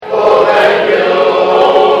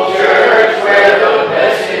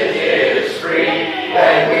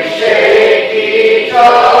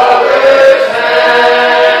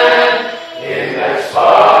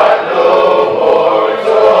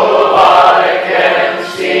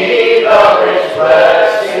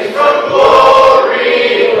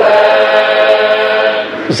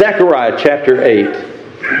Zechariah chapter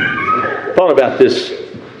 8. Thought about this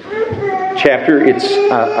chapter.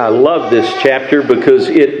 I love this chapter because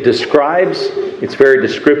it's very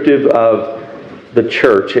descriptive of the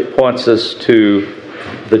church. It points us to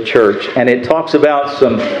the church. And it talks about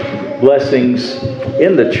some blessings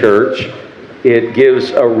in the church. It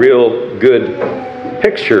gives a real good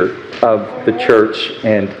picture of the church,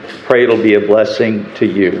 and pray it'll be a blessing to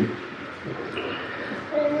you.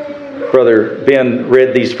 Brother Ben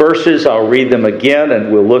read these verses. I'll read them again,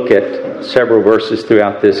 and we'll look at several verses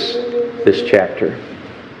throughout this chapter.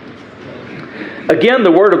 Again,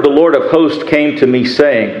 the word of the Lord of hosts came to me,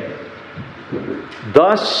 saying,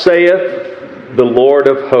 Thus saith the Lord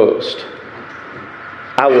of hosts,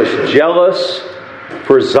 I was jealous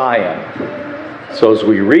for Zion. So as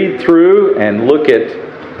we read through and look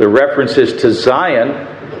at the references to Zion,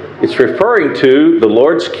 it's referring to the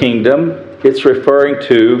Lord's kingdom. It's referring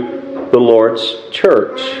to the Lord's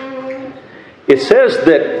church. It says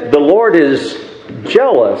that the Lord is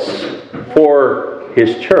jealous for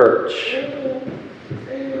His church.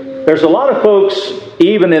 There's a lot of folks,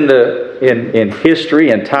 even in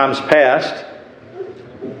history and times past,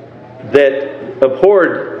 that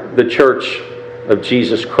abhorred the church of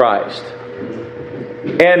Jesus Christ.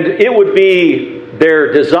 And it would be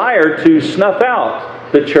their desire to snuff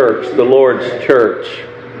out the church, the Lord's church.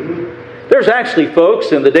 There's actually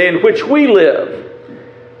folks in the day in which we live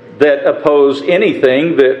that oppose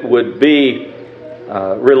anything that would be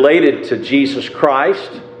related to Jesus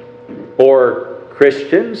Christ or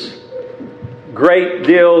Christians. Great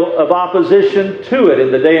deal of opposition to it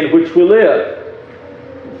in the day in which we live.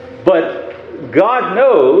 But God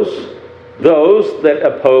knows those that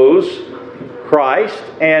oppose Christ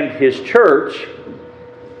and His church.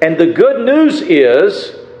 And the good news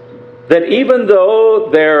is that even though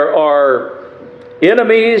there are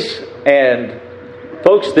enemies and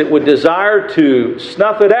folks that would desire to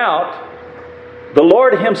snuff it out, the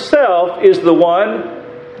Lord Himself is the one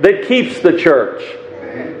that keeps the church.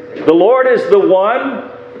 The Lord is the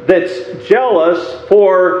one that's jealous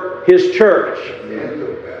for His church.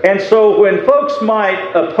 And so when folks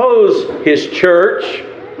might oppose His church,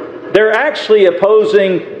 they're actually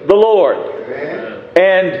opposing the Lord.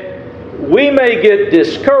 And we may get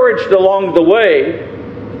discouraged along the way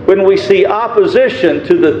when we see opposition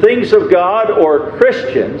to the things of God or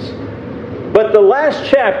Christians, but the last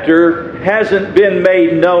chapter hasn't been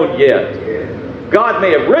made known yet. God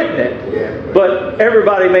may have written it, but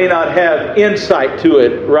everybody may not have insight to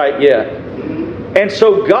it right yet. And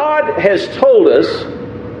so God has told us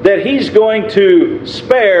that He's going to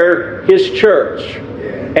spare His church.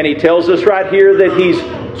 And He tells us right here that He's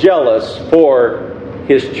jealous for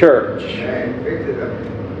His church.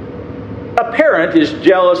 A parent is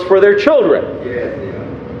jealous for their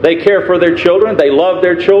children. They care for their children. They love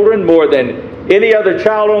their children more than any other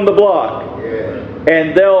child on the block.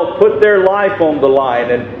 And they'll put their life on the line.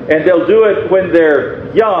 And they'll do it when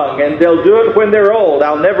they're young. And they'll do it when they're old.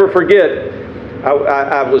 I'll never forget,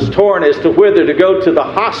 I was torn as to whether to go to the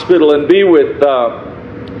hospital and be with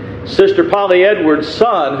Sister Polly Edwards'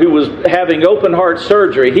 son, who was having open heart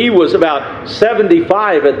surgery. He was about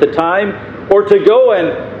 75 at the time, or to go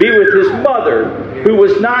and be with his mother, who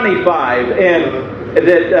was 95, and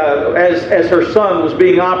that as her son was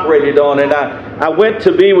being operated on. And I went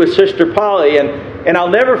to be with Sister Polly, and I'll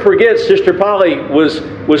never forget, Sister Polly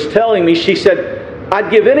was telling me, she said,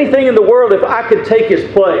 I'd give anything in the world if I could take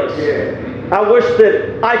his place. I wish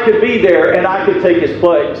that I could be there and I could take his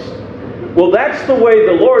place. Well, that's the way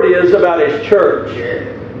the Lord is about His church.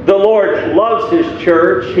 The Lord loves His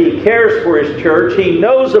church. He cares for His church. He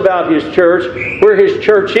knows about His church, where His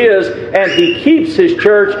church is, and He keeps His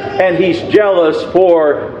church, and He's jealous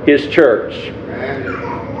for His church.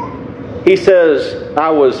 He says, I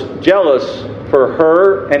was jealous for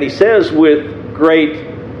her, and He says with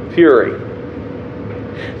great fury.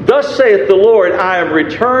 Thus saith the Lord, I am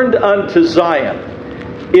returned unto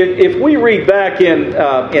Zion. If we read back in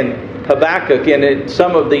Habakkuk and in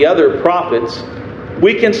some of the other prophets,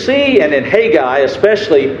 we can see, and in Haggai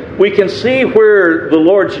especially, we can see where the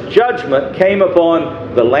Lord's judgment came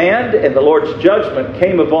upon the land and the Lord's judgment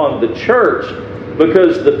came upon the church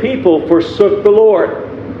because the people forsook the Lord.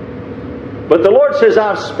 But the Lord says,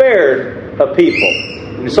 I've spared a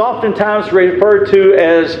people. It's oftentimes referred to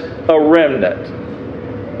as a remnant.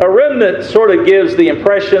 A remnant sort of gives the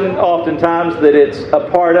impression oftentimes that it's a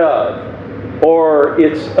part of, or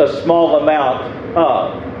it's a small amount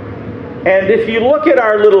of. And if you look at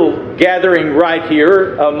our little gathering right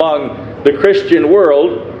here among the Christian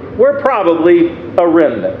world, we're probably a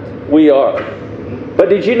remnant. We are. But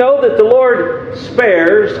did you know that the Lord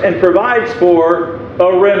spares and provides for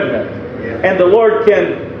a remnant? And the Lord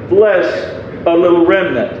can bless a little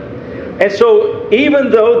remnant. And so,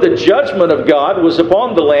 even though the judgment of God was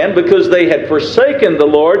upon the land because they had forsaken the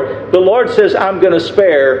Lord says, I'm going to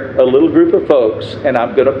spare a little group of folks and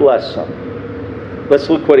I'm going to bless them. Let's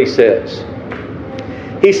look what He says.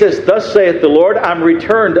 He says, Thus saith the Lord, I'm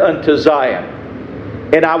returned unto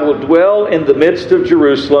Zion, and I will dwell in the midst of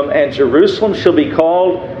Jerusalem, and Jerusalem shall be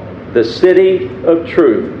called the city of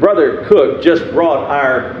truth. Brother Cook just brought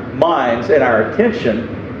our minds and our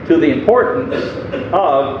attention to the importance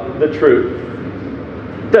of the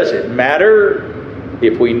truth. Does it matter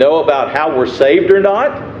if we know about how we're saved or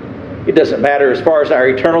not? It doesn't matter as far as our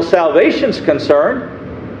eternal salvation is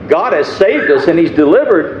concerned. God has saved us and He's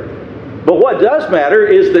delivered. But what does matter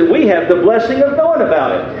is that we have the blessing of knowing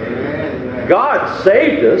about it. Amen. God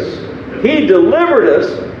saved us. He delivered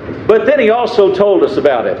us. But then He also told us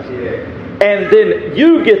about it. And then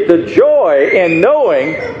you get the joy in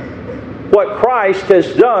knowing what Christ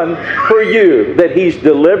has done for you, that He's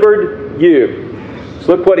delivered you.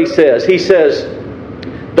 So look what He says. He says,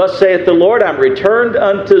 Thus saith the Lord, I'm returned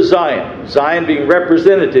unto Zion. Zion being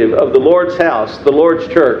representative of the Lord's house, the Lord's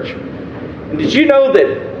church. And did you know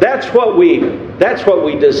that that's what we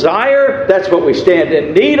desire, that's what we stand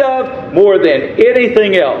in need of more than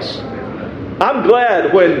anything else? I'm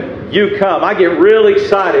glad when you come. I get really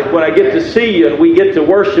excited when I get to see you and we get to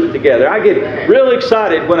worship together. I get really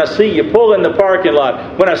excited when I see you pull in the parking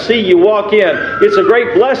lot, when I see you walk in. It's a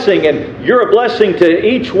great blessing, and you're a blessing to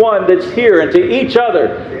each one that's here and to each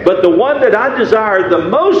other. But the one that I desire the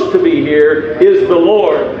most to be here is the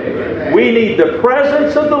Lord. We need the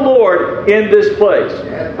presence of the Lord in this place.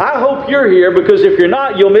 I hope you're here, because if you're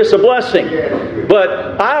not, you'll miss a blessing.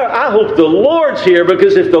 But I hope the Lord's here,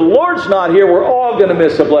 because if the Lord's not here, we're all going to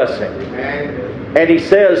miss a blessing. And He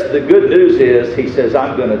says, the good news is, He says,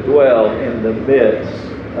 I'm going to dwell in the midst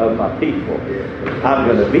of my people. I'm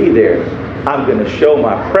going to be there. I'm going to show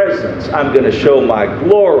my presence. I'm going to show my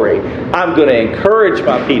glory. I'm going to encourage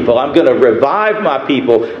my people. I'm going to revive my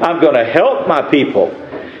people. I'm going to help my people.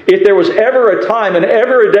 If there was ever a time and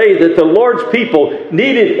ever a day that the Lord's people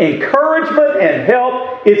needed encouragement and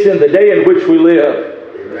help, it's in the day in which we live.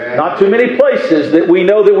 Amen. Not too many places that we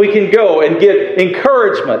know that we can go and get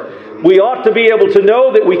encouragement. We ought to be able to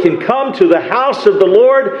know that we can come to the house of the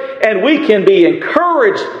Lord and we can be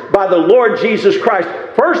encouraged by the Lord Jesus Christ.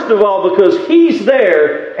 First of all, because He's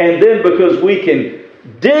there, and then because we can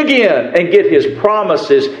dig in and get His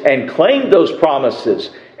promises and claim those promises.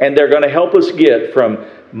 And they're going to help us get from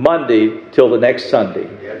Monday till the next Sunday.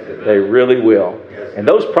 They really will. And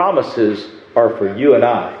those promises are for you and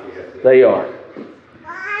I. They are.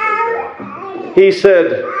 He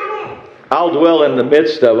said, I'll dwell in the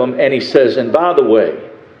midst of them. And He says, and by the way,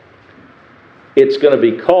 it's going to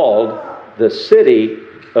be called the city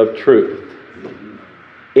of truth.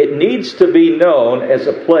 It needs to be known as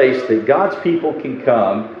a place that God's people can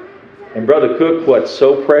come. And Brother Cook, what's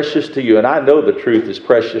so precious to you, and I know the truth is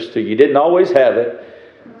precious to you. You didn't always have it,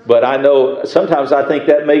 but I know sometimes I think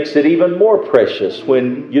that makes it even more precious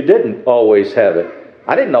when you didn't always have it.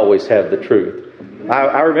 I didn't always have the truth.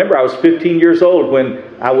 I remember I was 15 years old when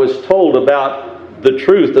I was told about the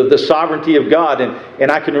truth of the sovereignty of God,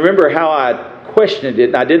 and I can remember how I questioned it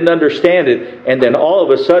and I didn't understand it, and then all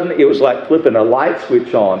of a sudden it was like flipping a light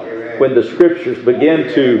switch on when the Scriptures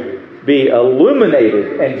began to be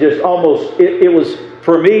illuminated, and just almost it was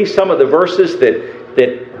for me some of the verses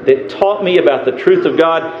that taught me about the truth of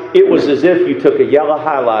God. It was as if you took a yellow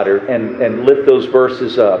highlighter and lit those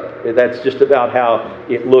verses up. That's just about how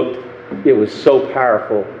it looked. It was so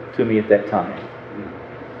powerful to me at that time.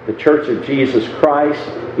 The Church of Jesus Christ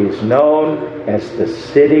is known as the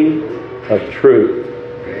city of truth.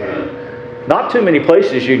 Not too many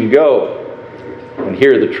places you can go and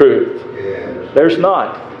hear the truth. There's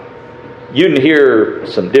not. You can hear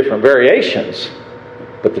some different variations,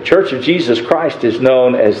 but the Church of Jesus Christ is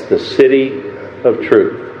known as the city of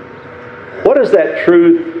truth. What does that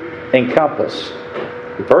truth encompass?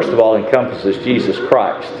 First of all, it encompasses Jesus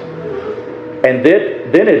Christ. And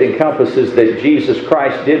then it encompasses that Jesus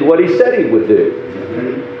Christ did what He said He would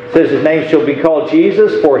do. It says His name shall be called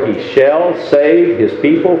Jesus, for He shall save His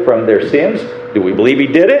people from their sins. Do we believe He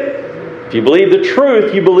did it? If you believe the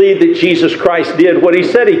truth, you believe that Jesus Christ did what He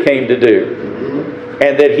said He came to do.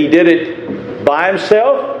 And that He did it by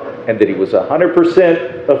Himself, and that He was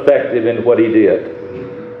 100% effective in what He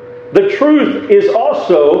did. The truth is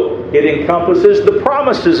also, it encompasses the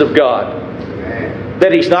promises of God.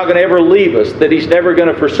 That He's not going to ever leave us, that He's never going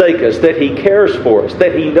to forsake us, that He cares for us,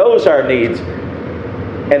 that He knows our needs,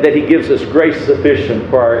 and that He gives us grace sufficient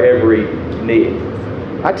for our every need.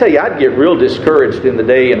 I tell you, I'd get real discouraged in the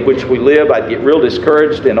day in which we live. I'd get real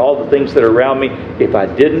discouraged in all the things that are around me if I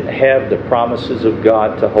didn't have the promises of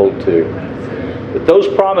God to hold to. But those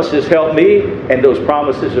promises help me, and those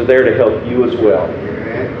promises are there to help you as well.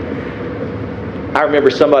 I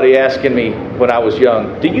remember somebody asking me when I was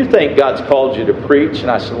young, do you think God's called you to preach?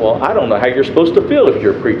 And I said, well, I don't know how you're supposed to feel if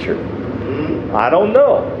you're a preacher. I don't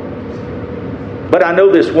know. But I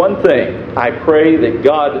know this one thing. I pray that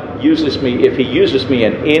God uses me, if He uses me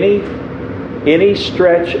in any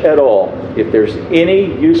stretch at all, if there's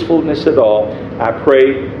any usefulness at all, I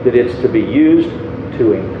pray that it's to be used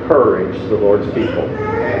to encourage the Lord's people.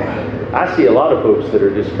 I see a lot of folks that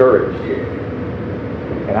are discouraged.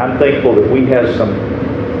 And I'm thankful that we have some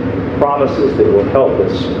promises that will help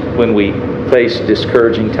us when we face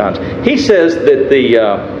discouraging times. He says that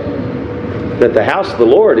the house of the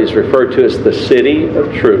Lord is referred to as the city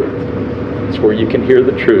of truth. It's where you can hear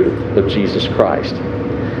the truth of Jesus Christ.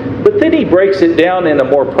 But then he breaks it down in a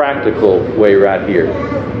more practical way right here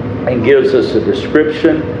and gives us a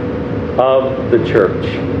description of the church.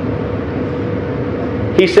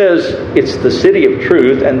 He says it's the city of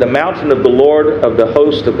truth and the mountain of the Lord of the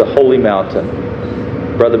host of the holy mountain.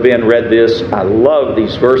 Brother Ben read this. I love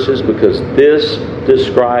these verses because this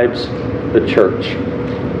describes the church.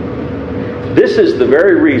 This is the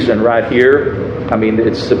very reason right here. I mean,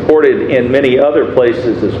 it's supported in many other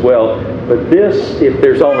places as well. But this, if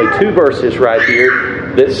there's only 2 verses right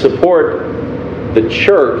here that support the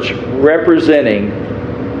church representing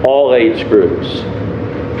all age groups,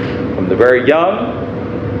 from the very young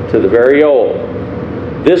to the very old.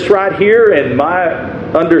 This right here, in my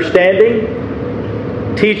understanding,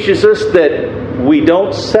 teaches us that we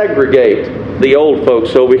don't segregate the old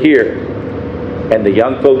folks over here and the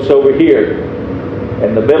young folks over here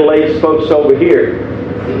and the middle-aged folks over here,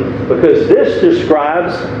 because this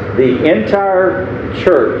describes the entire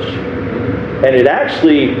church, and it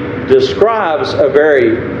actually describes a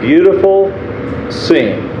very beautiful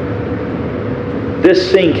scene.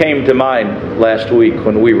 This scene came to mind last week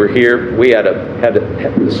when we were here. We had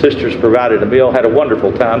the sisters provided a meal, had a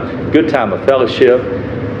wonderful time, good time of fellowship.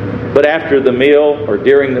 But after the meal, or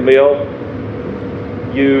during the meal,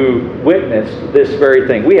 you witnessed this very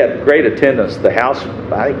thing. We had great attendance. The house,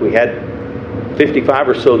 I think we had 55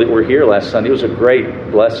 or so that were here last Sunday. It was a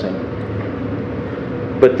great blessing.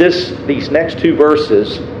 But these next 2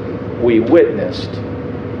 verses we witnessed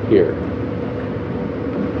here.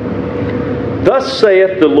 Thus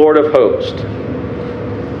saith the Lord of hosts,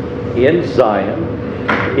 in Zion,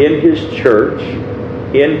 in His church,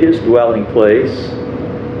 in His dwelling place,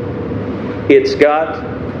 it's got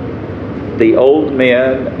the old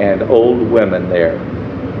men and old women there.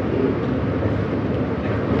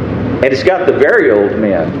 And it's got the very old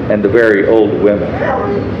men and the very old women.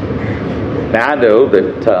 Now I know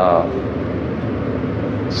that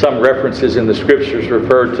some references in the Scriptures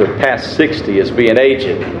refer to past 60 as being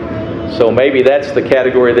aged. So maybe that's the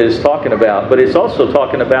category that it's talking about. But it's also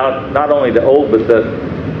talking about not only the old, but the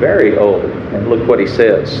very old. And look what he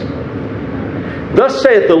says. Thus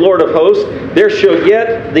saith the Lord of hosts, there shall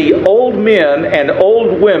yet the old men and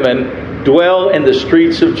old women dwell in the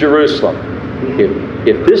streets of Jerusalem.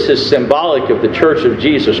 If this is symbolic of the church of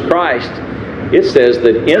Jesus Christ, it says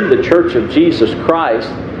that in the church of Jesus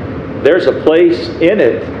Christ, there's a place in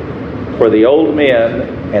it for the old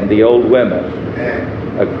men and the old women.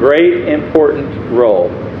 A great important role.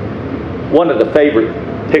 One of the favorite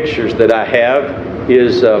pictures that I have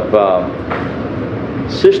is of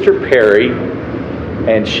Sister Perry,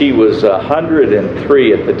 and she was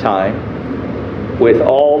 103 at the time, with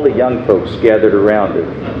all the young folks gathered around her.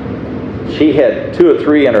 She had 2 or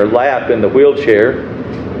 3 in her lap in the wheelchair,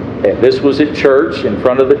 and this was at church, in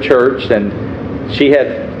front of the church, and she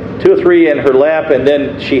had 2 or 3 in her lap, and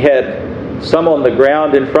then she had some on the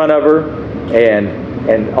ground in front of her,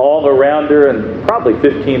 and all around her, and probably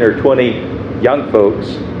 15 or 20 young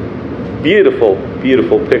folks. Beautiful,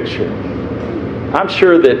 beautiful picture. I'm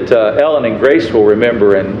sure that Ellen and Grace will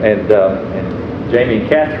remember, and Jamie and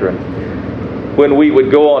Catherine, when we would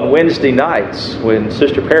go on Wednesday nights, when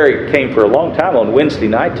Sister Perry came for a long time on Wednesday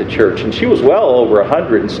night to church, and she was well over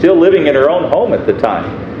 100 and still living in her own home at the time.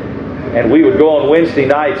 And we would go on Wednesday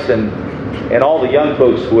nights, and all the young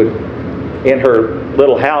folks would, in her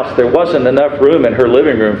little house, there wasn't enough room in her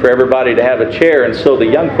living room for everybody to have a chair, and so the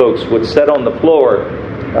young folks would sit on the floor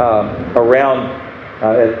around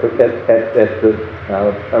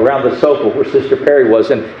the sofa where Sister Perry was,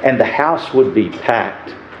 and the house would be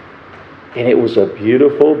packed. And it was a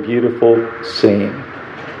beautiful, beautiful scene.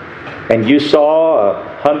 And you saw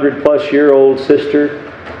a 100-plus-year-old sister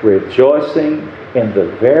rejoicing in the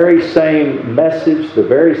very same message, the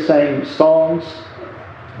very same songs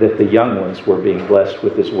that the young ones were being blessed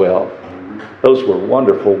with as well. Those were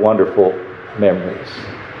wonderful, wonderful memories.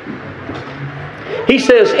 He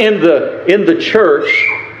says in the church,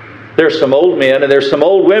 there's some old men and there's some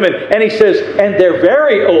old women. And he says, and they're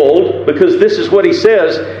very old, because this is what he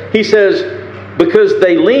says. He says, because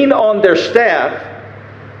they lean on their staff,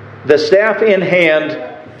 the staff in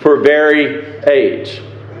hand for very age.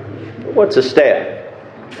 What's a staff?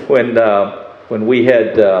 When we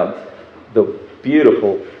had the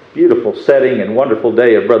beautiful, beautiful setting and wonderful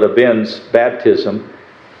day of Brother Ben's baptism,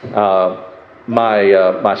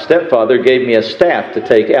 my stepfather gave me a staff to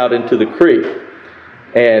take out into the creek.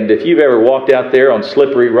 And if you've ever walked out there on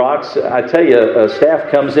slippery rocks, I tell you, a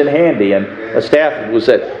staff comes in handy. And a staff was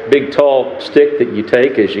that big tall stick that you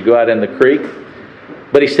take as you go out in the creek.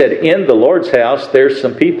 But he said, in the Lord's house, there's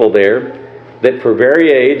some people there that for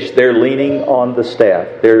very age, they're leaning on the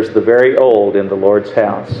staff. There's the very old in the Lord's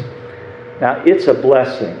house. Now, it's a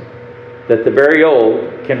blessing that the very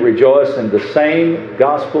old can rejoice in the same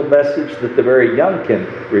gospel message that the very young can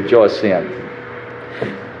rejoice in.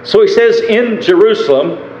 So he says in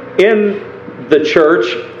Jerusalem, in the church,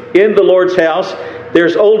 in the Lord's house,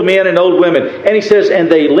 there's old men and old women. And he says,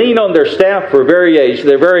 and they lean on their staff for very age.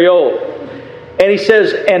 They're very old. And he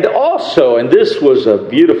says, and also, and this was a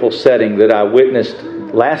beautiful setting that I witnessed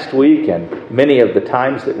last week and many of the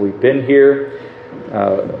times that we've been here.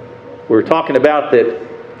 We're talking about that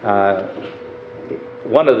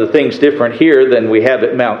one of the things different here than we have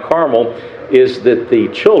at Mount Carmel is that the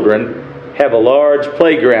children have a large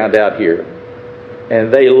playground out here.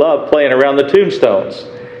 And they love playing around the tombstones.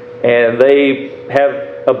 And they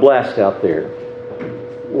have a blast out there.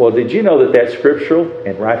 Well, did you know that that's scriptural?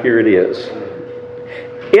 And right here it is.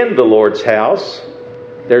 In the Lord's house,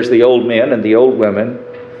 there's the old men and the old women.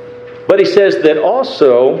 But he says that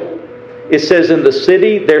also, it says in the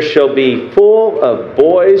city there shall be full of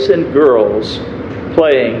boys and girls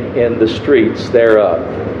playing in the streets thereof.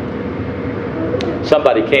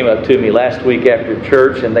 Somebody came up to me last week after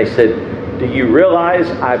church and they said, do you realize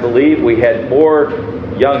I believe we had more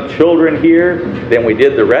young children here than we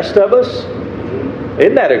did the rest of us?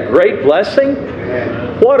 Isn't that a great blessing?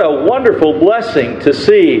 What a wonderful blessing to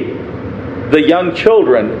see the young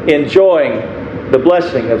children enjoying the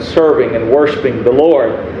blessing of serving and worshiping the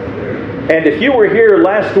Lord. And if you were here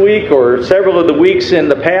last week or several of the weeks in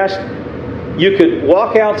the past, you could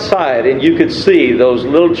walk outside and you could see those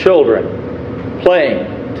little children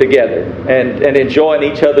playing together and enjoying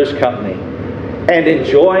each other's company and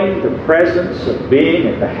enjoying the presence of being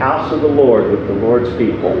at the house of the Lord with the Lord's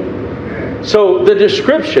people. So the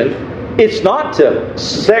description, it's not to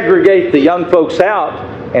segregate the young folks out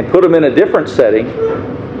and put them in a different setting.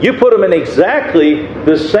 You put them in exactly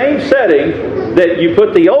the same setting that you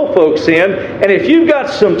put the old folks in. And if you've got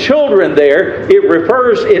some children there,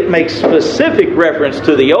 it makes specific reference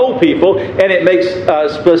to the old people, and it makes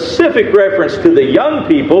specific reference to the young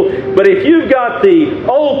people. But if you've got the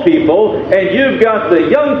old people and you've got the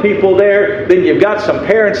young people there, then you've got some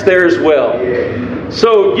parents there as well.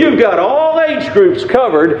 So you've got all age groups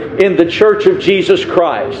covered in the Church of Jesus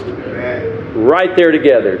Christ. Right there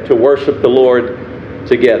together to worship the Lord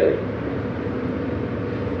together.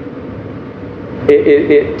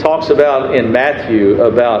 It talks about in Matthew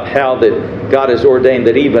about how that God has ordained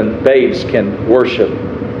that even babes can worship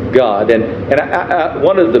God. And I,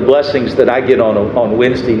 one of the blessings that I get on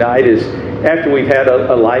Wednesday night is after we've had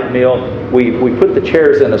a light meal, we put the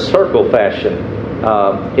chairs in a circle fashion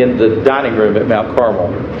in the dining room at Mount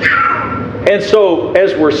Carmel. And so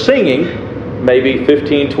as we're singing, maybe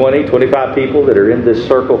 15, 20, 25 people that are in this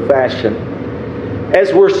circle fashion,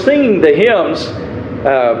 as we're singing the hymns,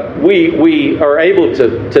 we are able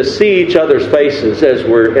to see each other's faces as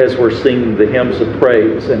we're singing the hymns of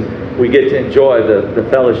praise, and we get to enjoy the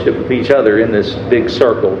fellowship of each other in this big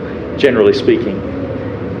circle, generally speaking.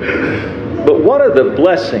 But one of the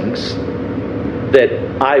blessings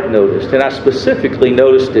that I've noticed, and I specifically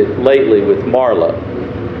noticed it lately with Marla,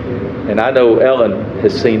 and I know Ellen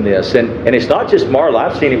has seen this, and it's not just Marla,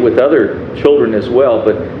 I've seen it with other children as well,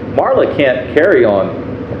 but Marla can't carry on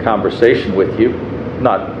a conversation with you.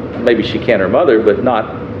 Not, maybe she can her mother, but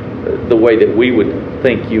not the way that we would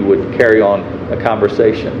think you would carry on a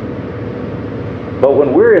conversation. But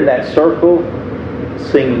when we're in that circle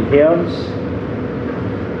singing hymns,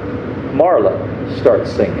 Marla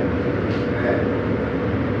starts singing.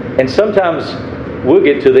 And sometimes we'll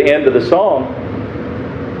get to the end of the song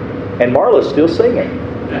and Marla's still singing.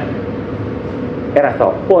 And I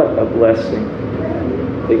thought, what a blessing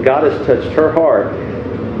that God has touched her heart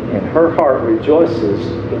and her heart rejoices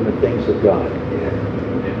in the things of God.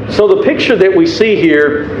 So the picture that we see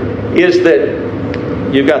here is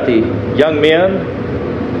that you've got the young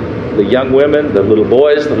men, the young women, the little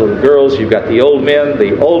boys, the little girls, you've got the old men,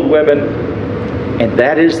 the old women, and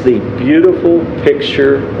that is the beautiful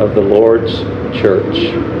picture of the Lord's church,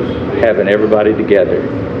 having everybody together.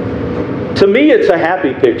 To me, it's a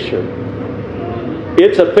happy picture.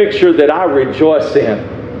 It's a picture that I rejoice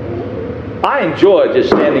in. I enjoy just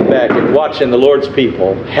standing back and watching the Lord's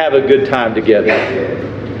people have a good time together.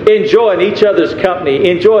 Enjoying each other's company,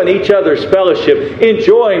 enjoying each other's fellowship,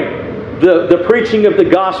 enjoying the preaching of the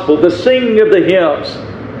gospel, the singing of the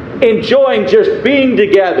hymns, enjoying just being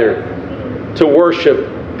together to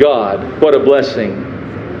worship God. What a blessing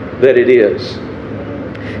that it is.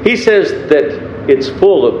 He says that it's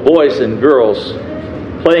full of boys and girls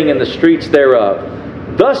playing in the streets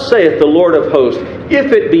thereof. Thus saith the Lord of hosts,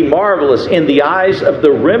 if it be marvelous in the eyes of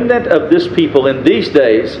the remnant of this people in these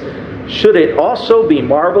days, should it also be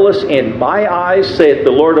marvelous in my eyes, saith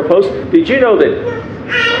the Lord of hosts? Did you know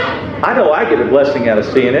that? I know I get a blessing out of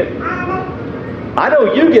seeing it. I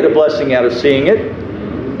know you get a blessing out of seeing it.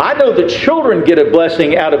 I know the children get a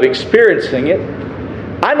blessing out of experiencing it.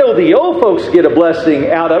 I know the old folks get a blessing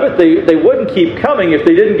out of it. They wouldn't keep coming if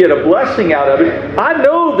they didn't get a blessing out of it. I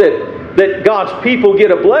know that God's people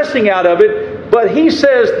get a blessing out of it, but He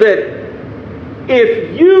says that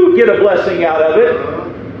if you get a blessing out of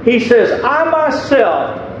it, He says, I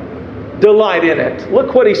myself delight in it.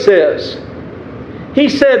 Look what He says. He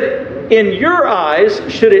said, in your eyes,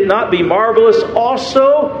 should it not be marvelous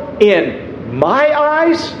also in my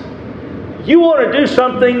eyes? You want to do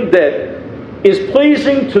something that is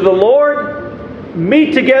pleasing to the Lord?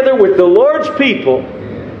 Meet together with the Lord's people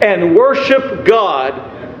and worship God.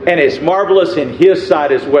 And it's marvelous in His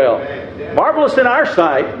sight as well. Marvelous in our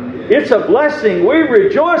sight. It's a blessing. We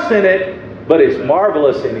rejoice in it. But it's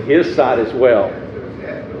marvelous in His sight as well.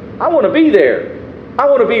 I want to be there. I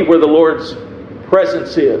want to be where the Lord's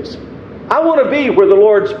presence is. I want to be where the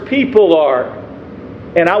Lord's people are.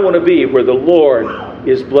 And I want to be where the Lord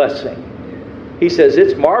is blessing. He says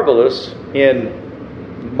it's marvelous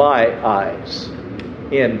in my eyes.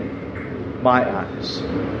 In my eyes.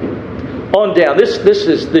 On down.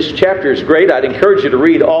 This chapter is great. I'd encourage you to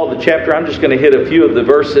read all the chapter. I'm just going to hit a few of the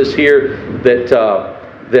verses here that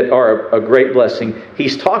are a great blessing.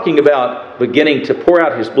 He's talking about beginning to pour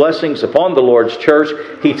out His blessings upon the Lord's church.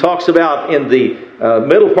 He talks about in the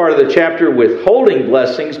middle part of the chapter withholding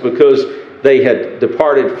blessings because they had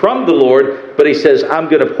departed from the Lord. But He says, I'm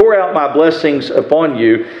going to pour out my blessings upon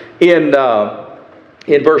you.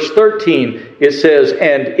 In verse 13, it says,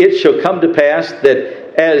 and it shall come to pass that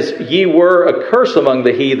as ye were a curse among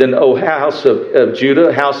the heathen, O house of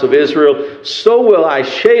Judah, house of Israel, so will I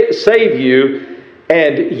save you,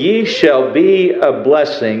 and ye shall be a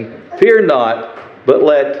blessing. Fear not, but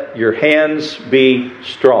let your hands be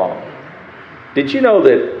strong. Did you know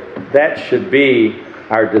that should be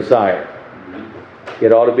our desire?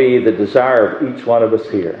 It ought to be the desire of each one of us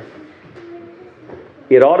here.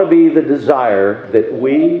 It ought to be the desire that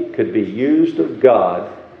we could be used of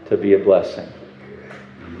God to be a blessing.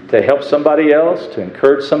 To help somebody else, to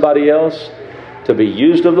encourage somebody else, to be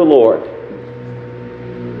used of the Lord.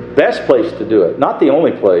 Best place to do it, not the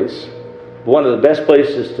only place. One of the best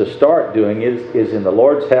places to start doing it is in the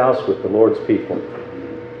Lord's house with the Lord's people.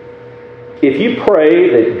 If you pray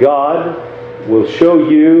that God will show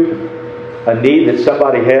you a need that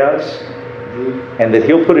somebody has, and that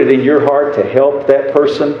He'll put it in your heart to help that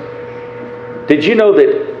person, did you know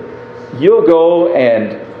that you'll go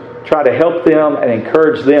and try to help them and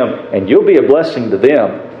encourage them, and you'll be a blessing to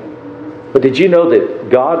them. But did you know that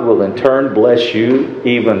God will in turn bless you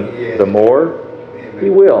even the more? He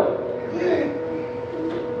will.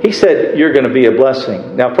 He said you're going to be a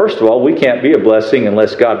blessing. Now, first of all, we can't be a blessing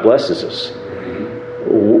unless God blesses us.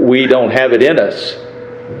 We don't have it in us.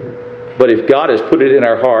 But if God has put it in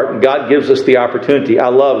our heart, and God gives us the opportunity. I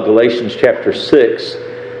love Galatians chapter 6,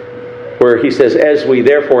 where he says, as we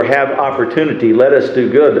therefore have opportunity, let us do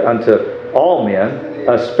good unto all men,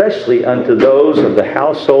 especially unto those of the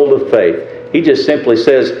household of faith. He just simply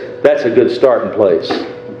says, that's a good starting place.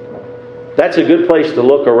 That's a good place to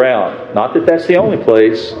look around. Not that that's the only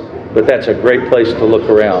place, but that's a great place to look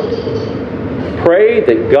around. Pray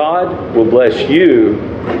that God will bless you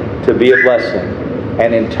to be a blessing.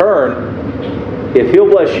 And in turn, if He'll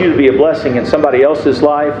bless you to be a blessing in somebody else's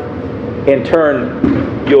life, in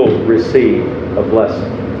turn, you'll receive a blessing.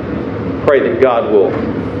 Pray that God will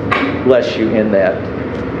bless you in that.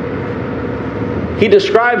 He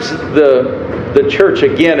describes the the church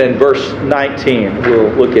again in verse 19. We'll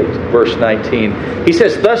look at verse 19. He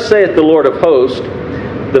says, "Thus saith the Lord of hosts,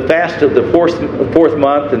 the fast of the fourth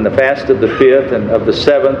month, and the fast of the fifth, and of the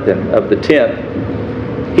seventh, and of the 10th,"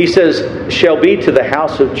 he says, "shall be to the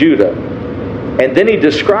house of Judah." And then he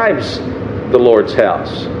describes the Lord's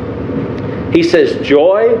house. He says,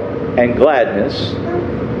 "Joy and gladness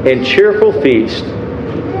and cheerful feast.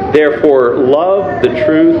 Therefore love the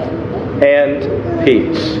truth and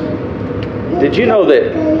peace." Did you know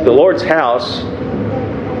that the Lord's house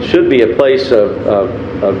should be a place of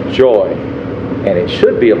joy, and it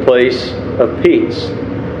should be a place of peace?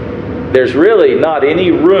 There's really not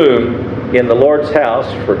any room in the Lord's house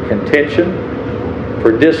for contention,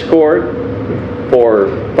 for discord, for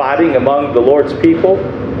fighting among the Lord's people.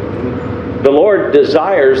 The Lord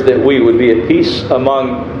desires that we would be at peace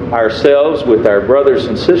among ourselves with our brothers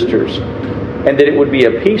and sisters, and that it would be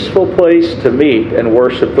a peaceful place to meet and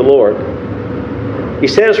worship the Lord. He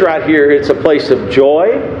says right here, it's a place of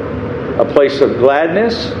joy, a place of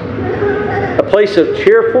gladness, a place of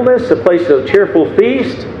cheerfulness, a place of cheerful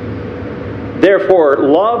feast. Therefore,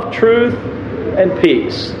 love truth and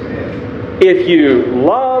peace. If you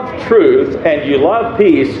love truth and you love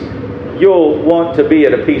peace, you'll want to be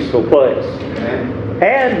at a peaceful place.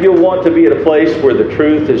 And you'll want to be at a place where the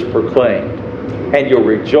truth is proclaimed. And you'll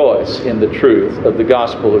rejoice in the truth of the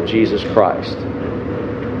gospel of Jesus Christ.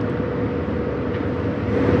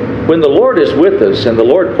 When the Lord is with us and the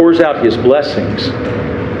Lord pours out His blessings,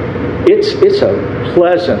 it's a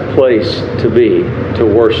pleasant place to be, to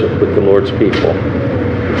worship with the Lord's people.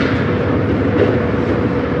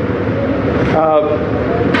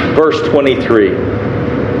 Verse 23.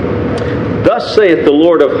 "Thus saith the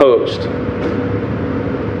Lord of hosts,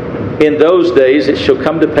 in those days it shall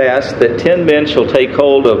come to pass that 10 men shall take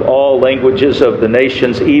hold of all languages of the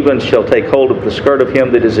nations, even shall take hold of the skirt of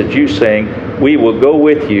him that is a Jew, saying, We will go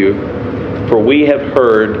with you, for we have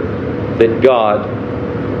heard that God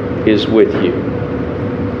is with you."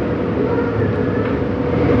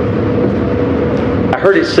 I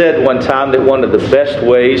heard it said one time that one of the best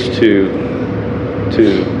ways to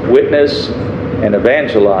witness and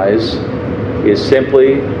evangelize is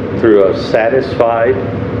simply through a satisfied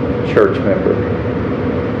church member.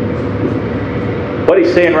 What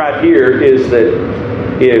he's saying right here is that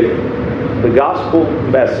if the gospel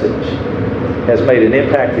message has made an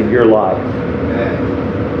impact in your life,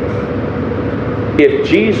 if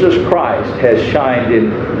Jesus Christ has shined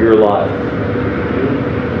in your life,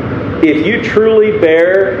 if you truly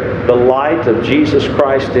bear the light of Jesus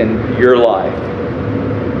Christ in your life,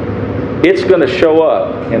 it's going to show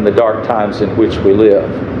up in the dark times in which we live.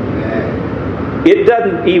 It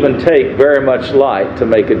doesn't even take very much light to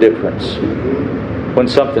make a difference when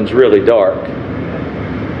something's really dark.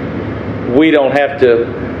 We don't have to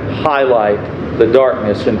highlight the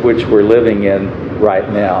darkness in which we're living in right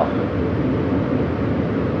now.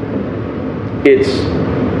 It's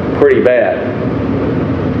pretty bad.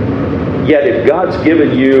 Yet if God's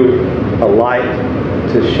given you a light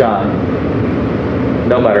to shine,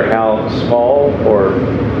 no matter how small or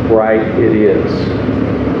bright it is,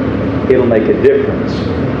 it'll make a difference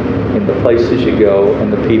in the places you go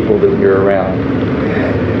and the people that you're around.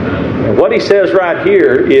 And what he says right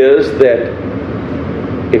here is that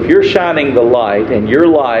if you're shining the light and your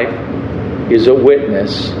life is a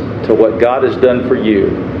witness to what God has done for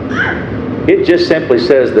you, it just simply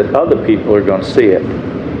says that other people are going to see it.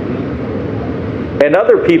 And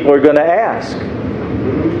other people are going to ask.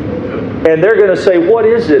 And they're going to say, "What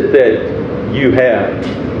is it that you have?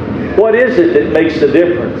 What is it that makes a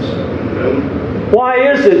difference?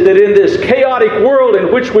 Why is it that in this chaotic world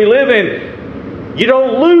in which we live in, you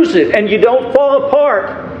don't lose it and you don't fall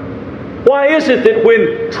apart? Why is it that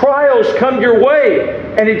when trials come your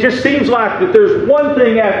way and it just seems like that there's one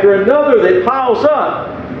thing after another that piles up,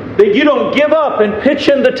 that you don't give up and pitch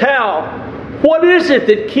in the towel? What is it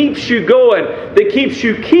that keeps you going, that keeps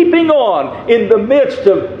you keeping on in the midst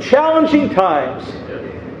of challenging times?"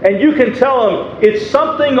 And you can tell them it's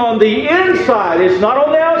something on the inside. It's not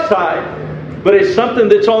on the outside, but it's something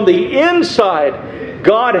that's on the inside.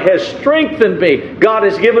 God has strengthened me. God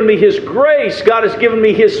has given me His grace. God has given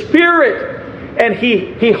me His Spirit. And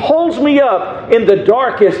He holds me up in the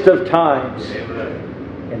darkest of times.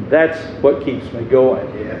 And that's what keeps me going.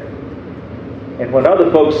 And when other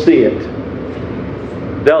folks see it,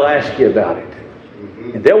 they'll ask you about it.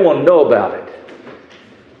 And they'll want to know about it.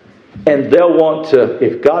 And they'll want to,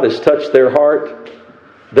 if God has touched their heart,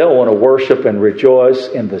 they'll want to worship and rejoice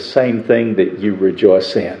in the same thing that you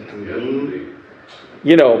rejoice in.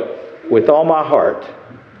 You know, with all my heart,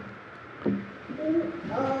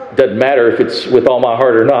 Doesn't matter if it's with all my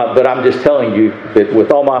heart or not, but I'm just telling you that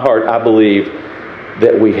with all my heart, I believe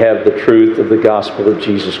that we have the truth of the gospel of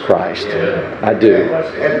Jesus Christ. I do.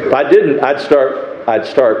 If I didn't, I'd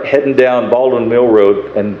start heading down Baldwin Mill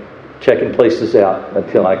Road and checking places out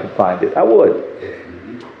until I could find it. I would.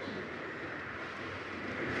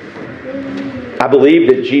 I believe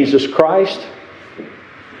that Jesus Christ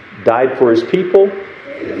died for His people.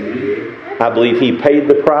 I believe He paid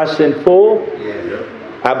the price in full.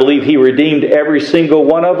 I believe He redeemed every single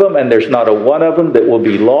one of them, and there's not a one of them that will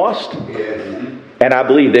be lost. And I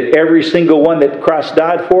believe that every single one that Christ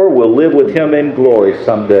died for will live with Him in glory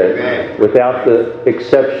someday, without the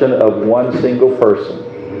exception of one single person.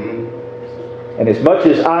 And as much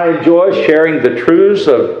as I enjoy sharing the truths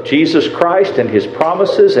of Jesus Christ and His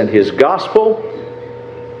promises and His gospel,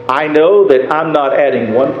 I know that I'm not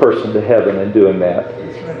adding one person to heaven in doing that.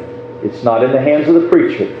 It's not in the hands of the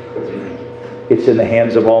preacher. It's in the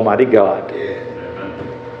hands of Almighty God.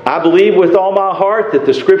 I believe with all my heart that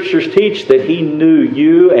the Scriptures teach that He knew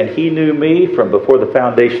you and He knew me from before the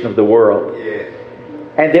foundation of the world.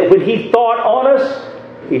 And that when He thought on us,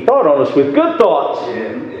 He thought on us with good thoughts.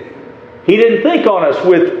 He didn't think on us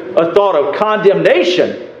with a thought of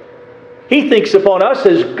condemnation. He thinks upon us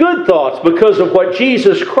as good thoughts because of what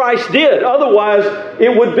Jesus Christ did. Otherwise,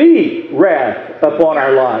 it would be wrath upon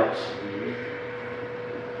our lives.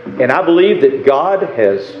 And I believe that God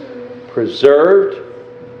has preserved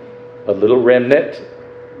a little remnant,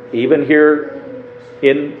 even here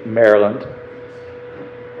in Maryland,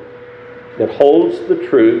 that holds the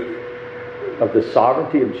truth of the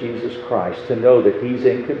sovereignty of Jesus Christ, to know that He's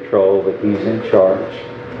in control, that He's in charge.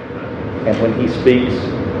 And when He speaks,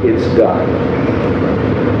 it's done.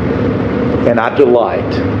 And I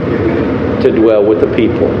delight to dwell with the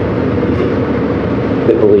people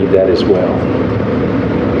that believe that as well.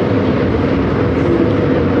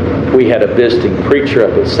 We had a visiting preacher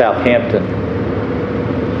up at Southampton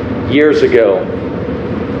years ago.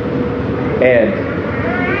 And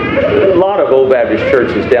a lot of Old Baptist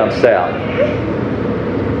churches down south.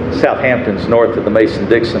 Southampton's north of the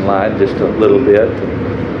Mason-Dixon line, just a little bit.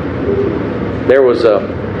 There was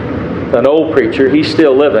an old preacher. He's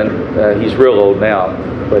still living. He's real old now,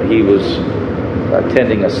 but he was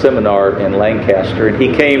attending a seminar in Lancaster, and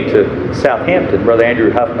he came to Southampton. Brother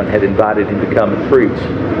Andrew Huffman had invited him to come and preach.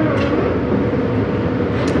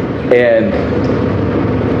 And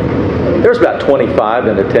there's about 25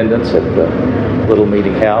 in attendance at the little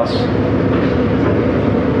meeting house.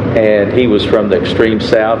 And he was from the extreme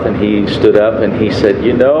south, and he stood up and he said,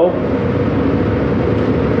 "You know,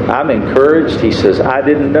 I'm encouraged." He says, "I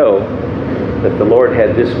didn't know that the Lord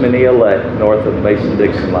had this many elect north of the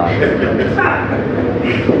Mason-Dixon line."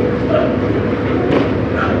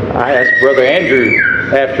 I asked Brother Andrew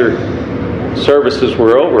after services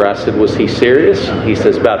were over, I said, "Was he serious?" He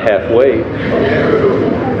says, "About halfway."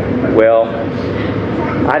 Well,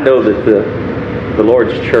 I know that the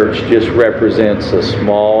Lord's church just represents a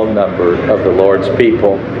small number of the Lord's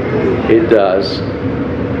people. It does.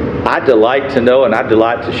 I delight to know, and I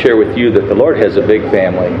delight to share with you, that the Lord has a big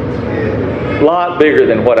family. A lot bigger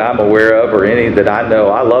than what I'm aware of or any that I know.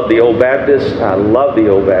 I love the Old Baptist. I love the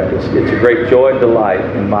Old Baptist. It's a great joy and delight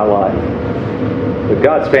in my life. But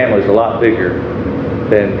God's family is a lot bigger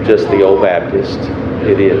than just the Old Baptist.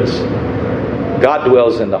 It is. God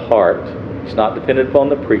dwells in the heart. He's not dependent upon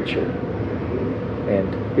the preacher. And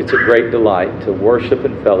it's a great delight to worship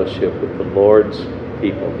and fellowship with the Lord's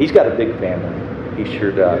people. He's got a big family. He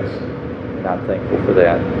sure does. And I'm thankful for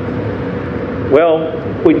that. Well,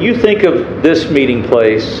 when you think of this meeting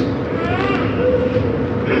place,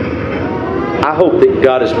 I hope that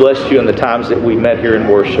God has blessed you in the times that we met here and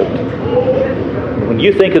worshiped. When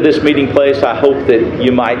you think of this meeting place, I hope that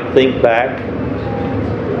you might think back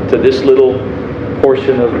to this little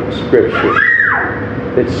portion of Scripture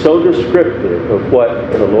that's so descriptive of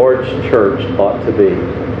what the Lord's church ought to be.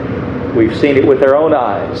 We've seen it with our own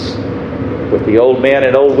eyes, with the old men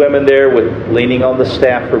and old women there leaning on the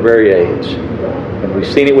staff for very age. And we've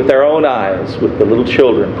seen it with our own eyes, with the little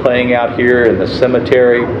children playing out here in the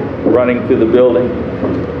cemetery, running through the building,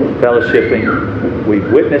 fellowshipping.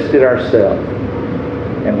 We've witnessed it ourselves.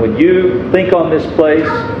 And when you think on this place,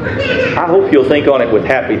 I hope you'll think on it with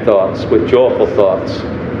happy thoughts, with joyful thoughts,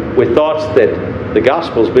 with thoughts that the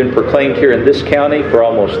gospel's been proclaimed here in this county for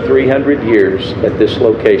almost 300 years at this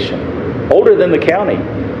location. Older than the county,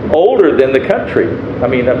 older than the country. I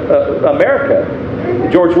mean, America.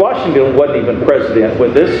 George Washington wasn't even president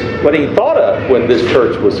when wasn't even thought of when this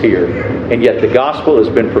church was here. And yet the gospel has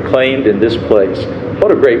been proclaimed in this place.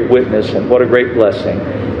 What a great witness and what a great blessing.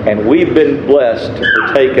 And we've been blessed to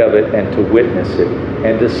partake of it and to witness it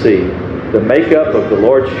and to see the makeup of the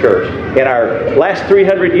Lord's church. In our last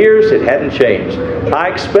 300 years, it hadn't changed. I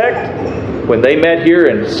expect when they met here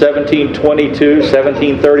in 1722,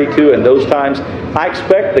 1732, and those times, I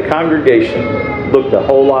expect the congregation looked a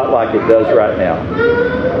whole lot like it does right now.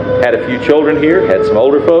 Had a few children here, had some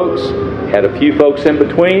older folks, had a few folks in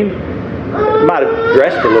between. Might have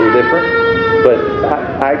dressed a little different, but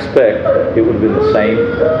I expect it would have been the same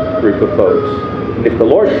group of folks. And if the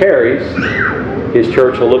Lord tarries, His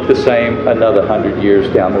church will look the same another 100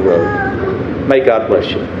 years down the road. May God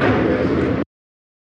bless you.